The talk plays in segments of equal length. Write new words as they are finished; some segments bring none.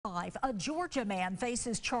life. A Georgia man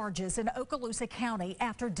faces charges in Okaloosa County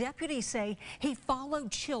after deputies say he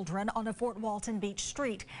followed children on a Fort Walton Beach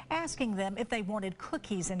street, asking them if they wanted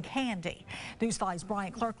cookies and candy. News 5's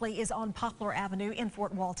Bryant Clerkley is on Poplar Avenue in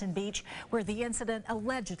Fort Walton Beach, where the incident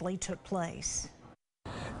allegedly took place.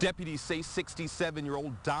 Deputies say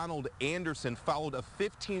 67-year-old Donald Anderson followed a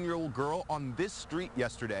 15-year-old girl on this street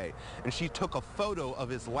yesterday, and she took a photo of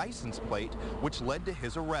his license plate, which led to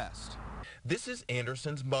his arrest. This is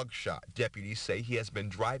Anderson's mugshot. Deputies say he has been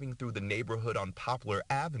driving through the neighborhood on Poplar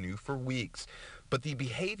Avenue for weeks, but the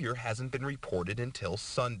behavior hasn't been reported until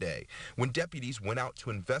Sunday. When deputies went out to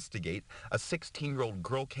investigate, a 16-year-old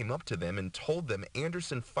girl came up to them and told them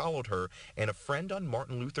Anderson followed her and a friend on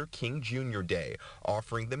Martin Luther King Jr. Day,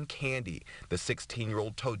 offering them candy. The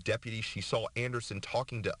 16-year-old told deputies she saw Anderson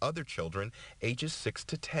talking to other children ages 6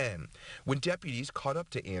 to 10. When deputies caught up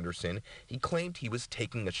to Anderson, he claimed he was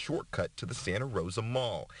taking a shortcut to the Santa Rosa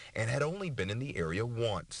Mall and had only been in the area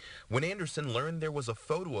once. When Anderson learned there was a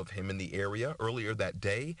photo of him in the area earlier that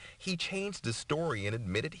day, he changed his story and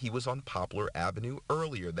admitted he was on Poplar Avenue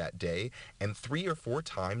earlier that day and 3 or 4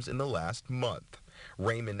 times in the last month.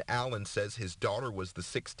 Raymond Allen says his daughter was the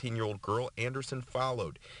 16-year-old girl Anderson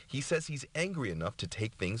followed. He says he's angry enough to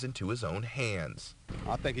take things into his own hands.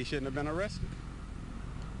 I think he shouldn't have been arrested.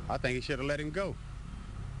 I think he should have let him go,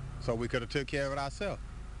 so we could have took care of it ourselves.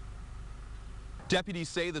 Deputies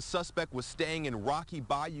say the suspect was staying in Rocky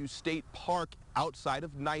Bayou State Park outside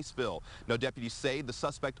of Niceville. Now, deputies say the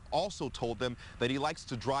suspect also told them that he likes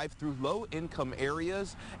to drive through low-income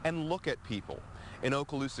areas and look at people. In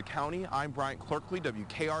Okaloosa County, I'm Bryant Clerkley,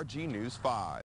 WKRG News 5.